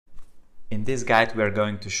In this guide, we are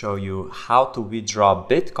going to show you how to withdraw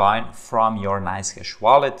Bitcoin from your NiceHash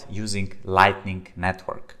wallet using Lightning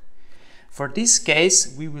Network. For this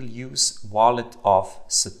case, we will use wallet of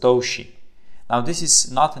Satoshi. Now, this is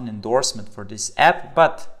not an endorsement for this app,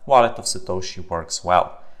 but wallet of Satoshi works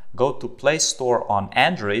well. Go to Play Store on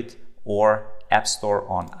Android or App Store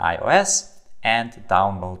on iOS and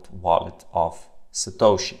download wallet of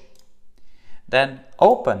Satoshi. Then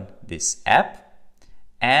open this app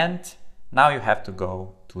and now you have to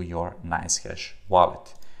go to your NiceHash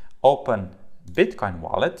wallet. Open Bitcoin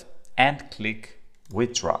wallet and click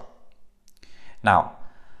withdraw. Now,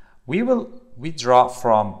 we will withdraw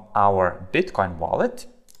from our Bitcoin wallet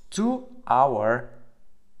to our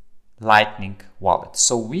Lightning wallet.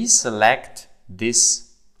 So we select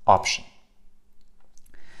this option.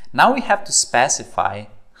 Now we have to specify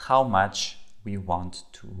how much we want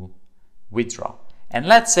to withdraw. And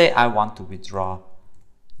let's say I want to withdraw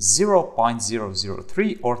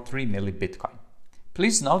 0.003 or 3 milli Bitcoin.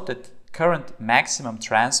 Please note that current maximum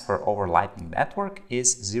transfer over Lightning Network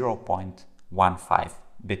is 0.15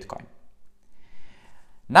 Bitcoin.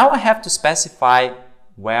 Now I have to specify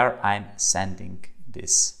where I'm sending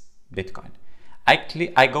this Bitcoin.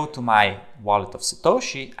 I go to my wallet of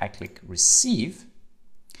Satoshi, I click receive,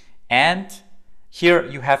 and here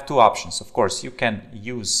you have two options. Of course, you can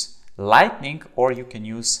use Lightning or you can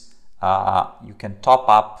use you can top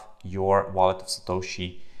up your wallet of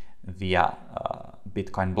Satoshi via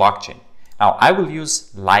Bitcoin blockchain. Now I will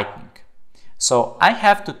use Lightning. So I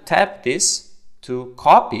have to tap this to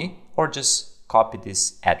copy or just copy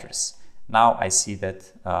this address. Now I see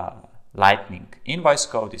that Lightning invoice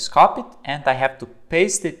code is copied and I have to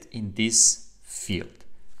paste it in this field.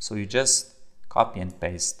 So you just copy and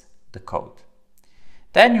paste the code.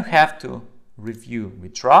 Then you have to review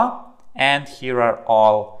withdraw, and here are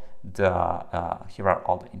all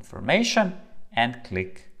the information, and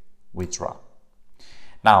click withdraw.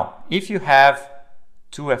 Now, if you have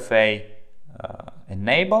 2FA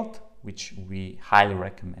enabled, which we highly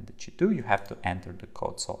recommend that you do, you have to enter the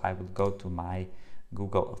code. So I will go to my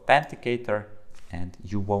Google Authenticator, and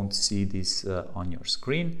you won't see this on your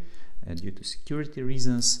screen due to security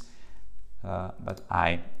reasons, but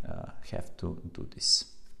I have to do this.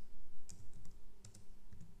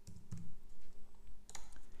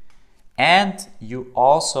 And you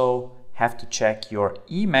also have to check your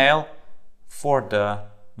email for the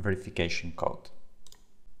verification code.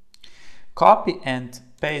 Copy and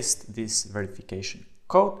paste this verification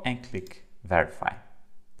code and click verify.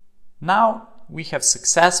 Now we have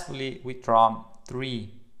successfully withdrawn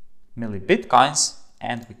 3 milli Bitcoins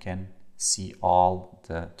and we can see all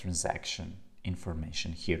the transaction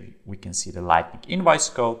information here. We can see the Lightning invoice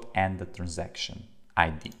code and the transaction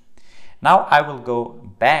ID. Now I will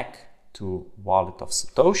go back to wallet of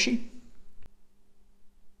Satoshi.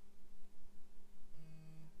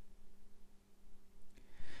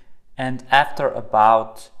 And after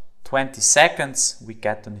about 20 seconds, we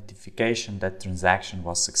get the notification that transaction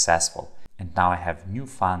was successful. And now I have new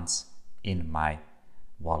funds in my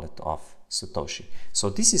wallet of Satoshi. So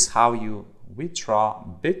this is how you withdraw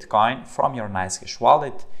Bitcoin from your NiceHash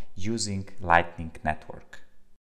wallet using Lightning Network.